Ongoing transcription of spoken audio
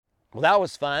Well, that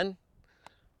was fun.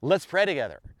 Let's pray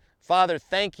together. Father,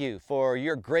 thank you for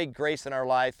your great grace in our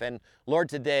life. And Lord,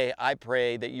 today I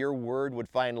pray that your word would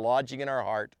find lodging in our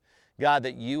heart. God,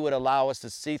 that you would allow us to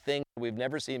see things we've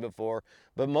never seen before.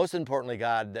 But most importantly,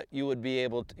 God, that you would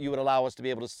you would allow us to be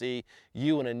able to see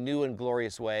you in a new and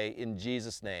glorious way. In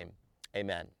Jesus' name,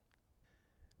 amen.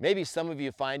 Maybe some of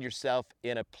you find yourself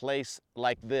in a place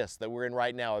like this that we're in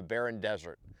right now, a barren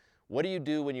desert. What do you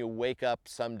do when you wake up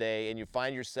someday and you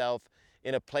find yourself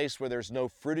in a place where there's no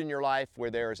fruit in your life,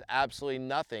 where there's absolutely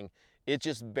nothing? It's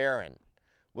just barren.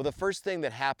 Well, the first thing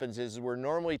that happens is we're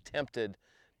normally tempted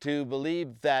to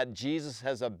believe that Jesus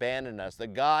has abandoned us,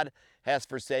 that God has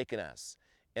forsaken us.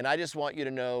 And I just want you to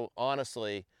know,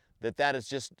 honestly, that that is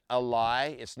just a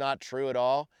lie. It's not true at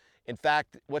all. In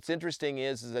fact, what's interesting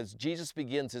is as Jesus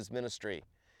begins his ministry,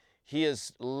 he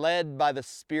is led by the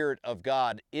Spirit of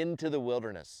God into the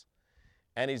wilderness.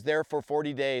 And he's there for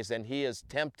 40 days, and he is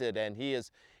tempted, and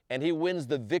he wins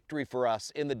the victory for us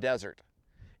in the desert.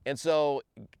 And so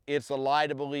it's a lie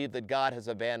to believe that God has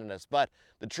abandoned us. But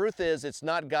the truth is, it's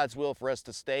not God's will for us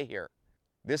to stay here.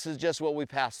 This is just what we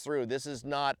pass through. This is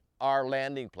not our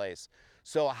landing place.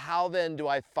 So how then do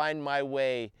I find my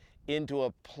way into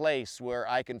a place where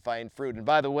I can find fruit? And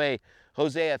by the way,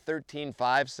 Hosea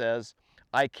 13:5 says,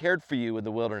 I cared for you in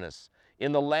the wilderness,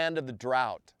 in the land of the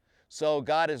drought. So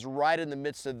God is right in the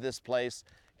midst of this place.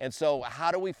 And so how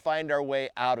do we find our way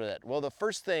out of it? Well, the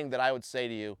first thing that I would say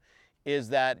to you is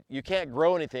that you can't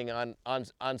grow anything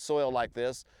on soil like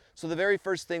this. So the very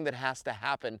first thing that has to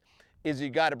happen is you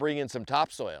got to bring in some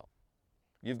topsoil.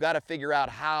 You've got to figure out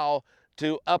how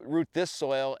to uproot this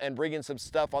soil and bring in some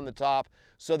stuff on the top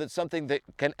so that something that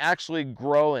can actually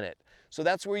grow in it. So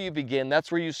that's where you begin.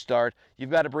 That's where you start.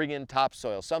 You've got to bring in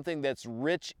topsoil, something that's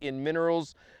rich in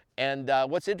minerals. And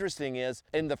what's interesting is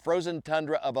in the frozen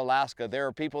tundra of Alaska, there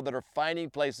are people that are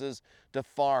finding places to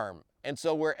farm. And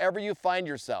so wherever you find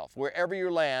yourself, wherever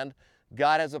you land,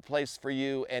 God has a place for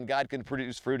you, and God can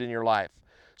produce fruit in your life.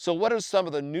 So what are some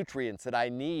of the nutrients that I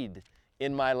need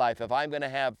in my life? If I'm going to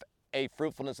have a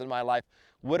fruitfulness in my life,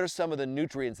 what are some of the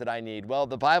nutrients that I need? Well,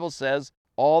 the Bible says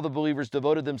all the believers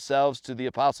devoted themselves to the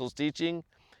apostles' teaching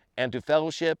and to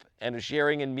fellowship and to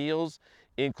sharing in meals,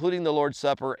 including the Lord's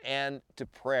Supper, and to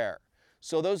prayer.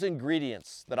 So those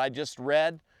ingredients that I just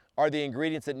read are the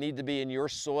ingredients that need to be in your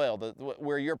soil,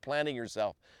 where you're planting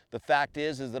yourself. The fact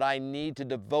is that I need to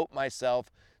devote myself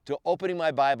to opening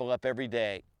my Bible up every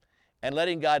day and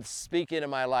letting God speak into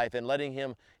my life and letting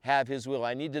him have his will.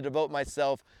 I need to devote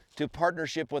myself to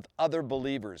partnership with other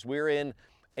believers. We're in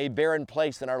a barren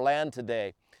place in our land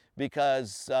today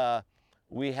because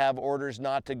we have orders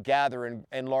not to gather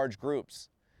in large groups.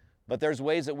 But there's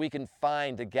ways that we can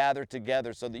find to gather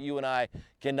together so that you and I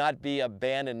cannot be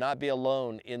abandoned, not be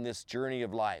alone in this journey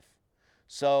of life.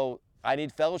 So I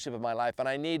need fellowship in my life, and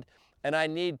I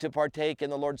need to partake in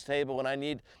the Lord's table, and I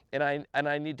need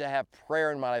to have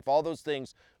prayer in my life. All those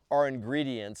things are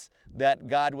ingredients that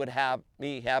God would have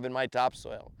me have in my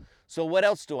topsoil. So what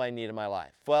else do I need in my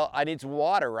life? Well, I need some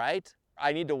water, right?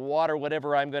 I need to water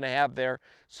whatever I'm going to have there.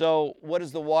 So what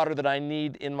is the water that I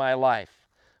need in my life?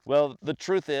 Well, the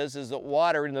truth is that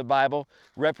water in the Bible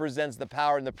represents the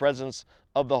power and the presence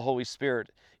of the Holy Spirit.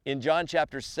 In John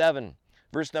chapter 7,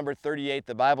 verse number 38,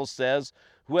 the Bible says,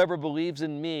 whoever believes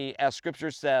in me, as Scripture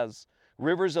says,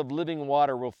 rivers of living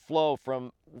water will flow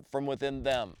from within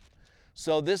them.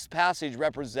 So this passage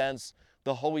represents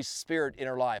the Holy Spirit in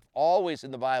our life. Always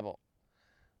in the Bible,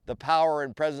 the power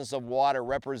and presence of water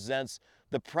represents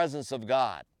the presence of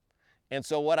God. And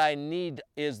so what I need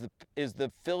is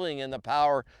the filling and the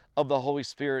power of the Holy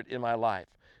Spirit in my life.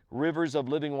 Rivers of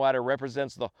living water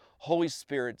represents the Holy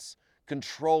Spirit's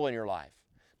control in your life.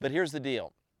 But here's the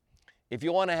deal. If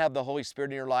you want to have the Holy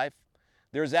Spirit in your life,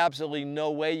 there's absolutely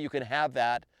no way you can have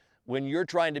that when you're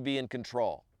trying to be in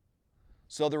control.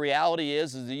 So the reality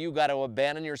is that you've got to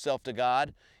abandon yourself to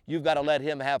God. You've got to let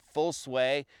him have full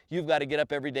sway. You've got to get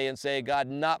up every day and say, God,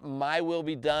 not my will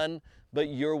be done, but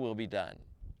your will be done.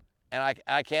 And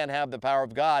I can't have the power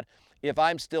of God if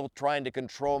I'm still trying to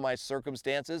control my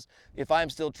circumstances, if I'm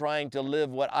still trying to live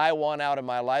what I want out of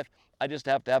my life. I just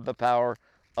have to have the power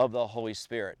of the Holy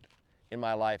Spirit in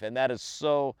my life, and that is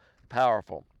so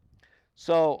powerful.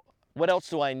 So what else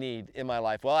do I need in my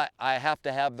life? Well, I have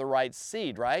to have the right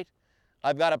seed, right?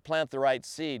 I've got to plant the right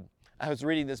seed. I was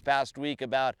reading this past week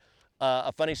about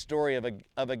a funny story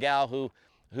of a gal who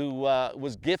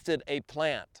was gifted a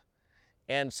plant.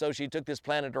 And so she took this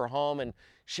plant into her home, and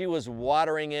she was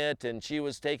watering it, and she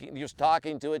was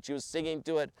talking to it, she was singing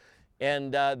to it.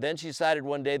 And then she decided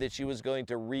one day that she was going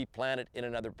to replant it in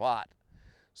another pot.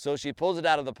 So she pulls it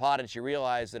out of the pot, and she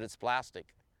realized that it's plastic.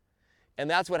 And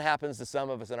that's what happens to some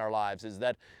of us in our lives, is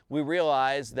that we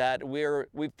realize that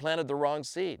we've planted the wrong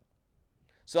seed.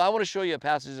 So I want to show you a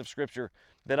passage of Scripture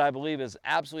that I believe is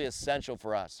absolutely essential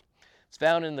for us. It's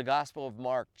found in the Gospel of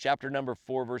Mark, chapter number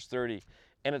 4, verse 30.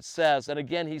 And it says, and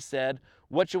again he said,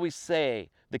 what shall we say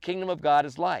the kingdom of God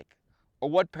is like? Or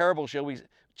what parable shall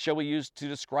we use to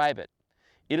describe it?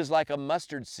 It is like a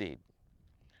mustard seed,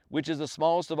 which is the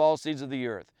smallest of all seeds of the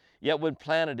earth. Yet when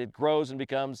planted, it grows and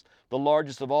becomes the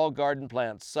largest of all garden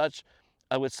plants,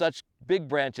 with such big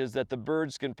branches that the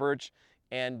birds can perch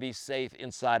and be safe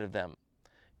inside of them.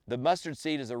 The mustard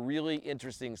seed is a really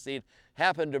interesting seed.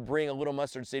 Happened to bring a little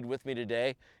mustard seed with me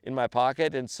today in my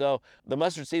pocket. And so the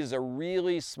mustard seed is a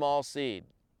really small seed.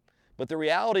 But the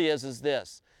reality is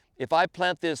this. If I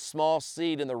plant this small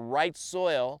seed in the right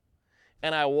soil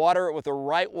and I water it with the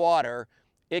right water,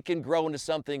 it can grow into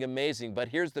something amazing. But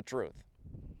here's the truth.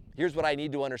 Here's what I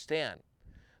need to understand.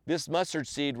 This mustard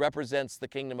seed represents the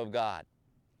kingdom of God.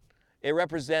 It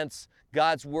represents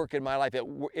God's work in my life.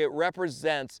 It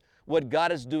represents what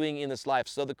God is doing in this life.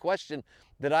 So the question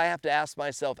that I have to ask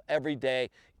myself every day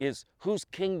is, whose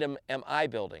kingdom am I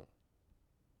building?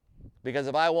 Because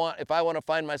if I want to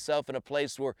find myself in a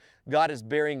place where God is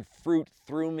bearing fruit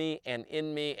through me and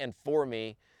in me and for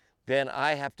me, then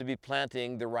I have to be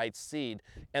planting the right seed.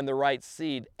 And the right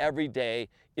seed every day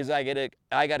is I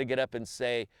got to get up and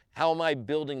say, how am I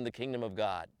building the kingdom of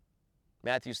God?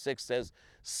 Matthew 6 says,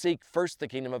 seek first the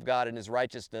kingdom of God and his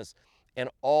righteousness, and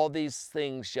all these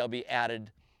things shall be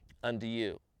added unto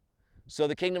you. So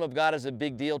the kingdom of God is a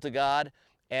big deal to God,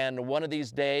 and one of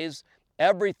these days,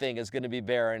 everything is going to be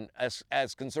barren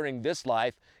as concerning this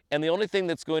life, and the only thing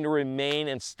that's going to remain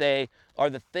and stay are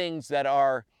the things that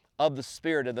are of the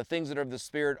Spirit, and the things that are of the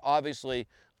Spirit obviously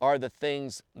are the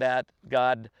things that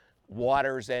God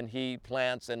waters and he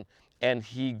plants and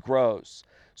he grows.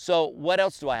 So what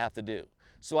else do I have to do?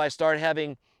 So I start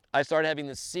having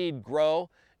the seed grow,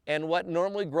 and what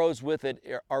normally grows with it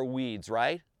are weeds,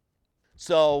 right?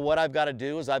 So what I've got to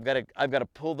do is I've got to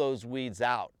pull those weeds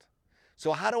out.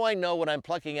 So how do I know when I'm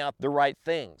plucking out the right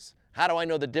things? How do I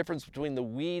know the difference between the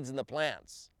weeds and the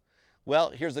plants? Well,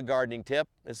 here's a gardening tip.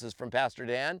 This is from Pastor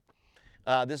Dan.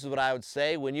 This is what I would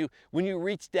say. When you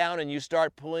reach down and you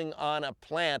start pulling on a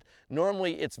plant,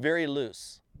 normally it's very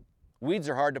loose. Weeds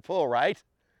are hard to pull, right?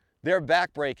 They're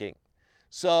backbreaking.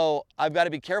 So I've got to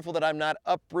be careful that I'm not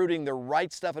uprooting the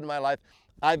right stuff in my life.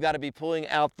 I've got to be pulling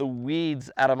out the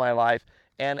weeds out of my life.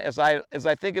 And as I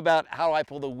think about how I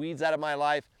pull the weeds out of my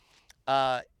life,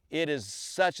 it is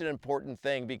such an important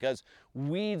thing, because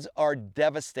weeds are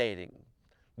devastating.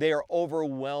 They are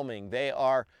overwhelming. They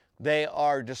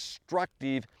are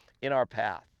destructive in our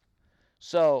path.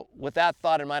 So with that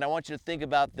thought in mind, I want you to think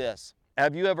about this.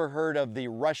 Have you ever heard of the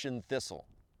Russian thistle?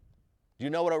 Do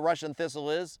you know what a Russian thistle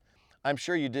is? I'm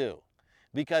sure you do,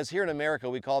 because here in America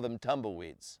we call them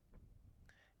tumbleweeds.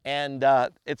 And I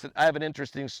have an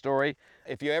interesting story.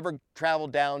 If you ever travel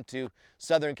down to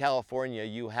Southern California,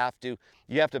 you have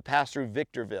to pass through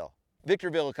Victorville.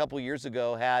 Victorville a couple years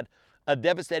ago had a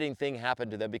devastating thing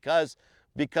happen to them because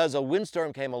a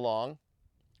windstorm came along.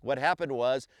 What happened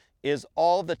is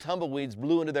all the tumbleweeds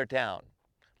blew into their town,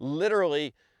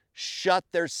 literally shut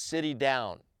their city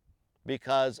down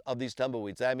because of these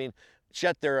tumbleweeds. I mean,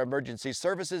 shut their emergency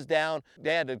services down.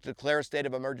 They had to declare a state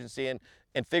of emergency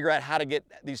and figure out how to get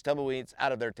these tumbleweeds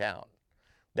out of their town.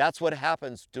 That's what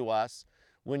happens to us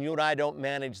when you and I don't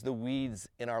manage the weeds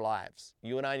in our lives.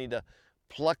 You and I need to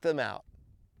pluck them out.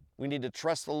 We need to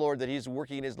trust the Lord that he's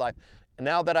working in his life. And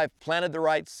now that I've planted the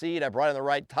right seed, I brought in the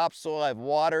right topsoil, I've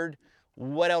watered,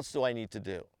 what else do I need to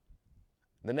do?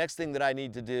 The next thing that I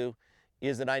need to do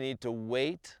is that I need to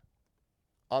wait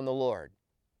on the Lord.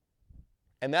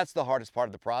 And that's the hardest part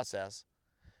of the process,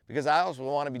 because I also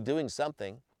want to be doing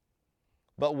something.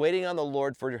 But waiting on the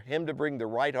Lord for him to bring the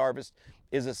right harvest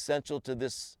is essential to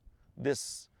this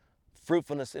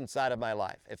fruitfulness inside of my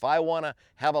life. If I want to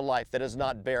have a life that is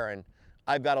not barren,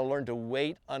 I've got to learn to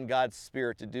wait on God's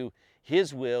Spirit to do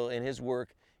his will and his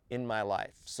work in my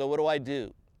life. So what do I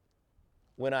do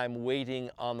when I'm waiting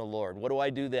on the Lord? What do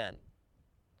I do then?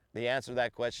 The answer to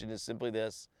that question is simply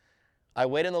this. I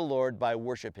wait on the Lord by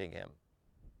worshiping him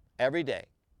every day.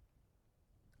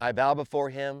 I bow before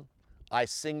him. I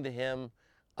sing to him.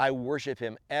 I worship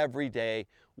him every day,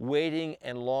 waiting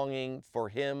and longing for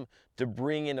him to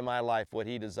bring into my life what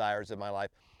he desires in my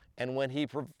life. And when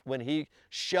he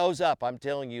shows up, I'm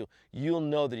telling you, you'll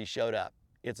know that he showed up.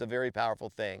 It's a very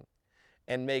powerful thing.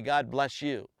 And may God bless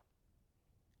you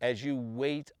as you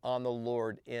wait on the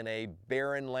Lord in a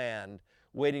barren land,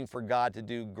 waiting for God to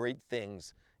do great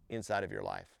things inside of your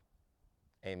life.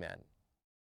 Amen.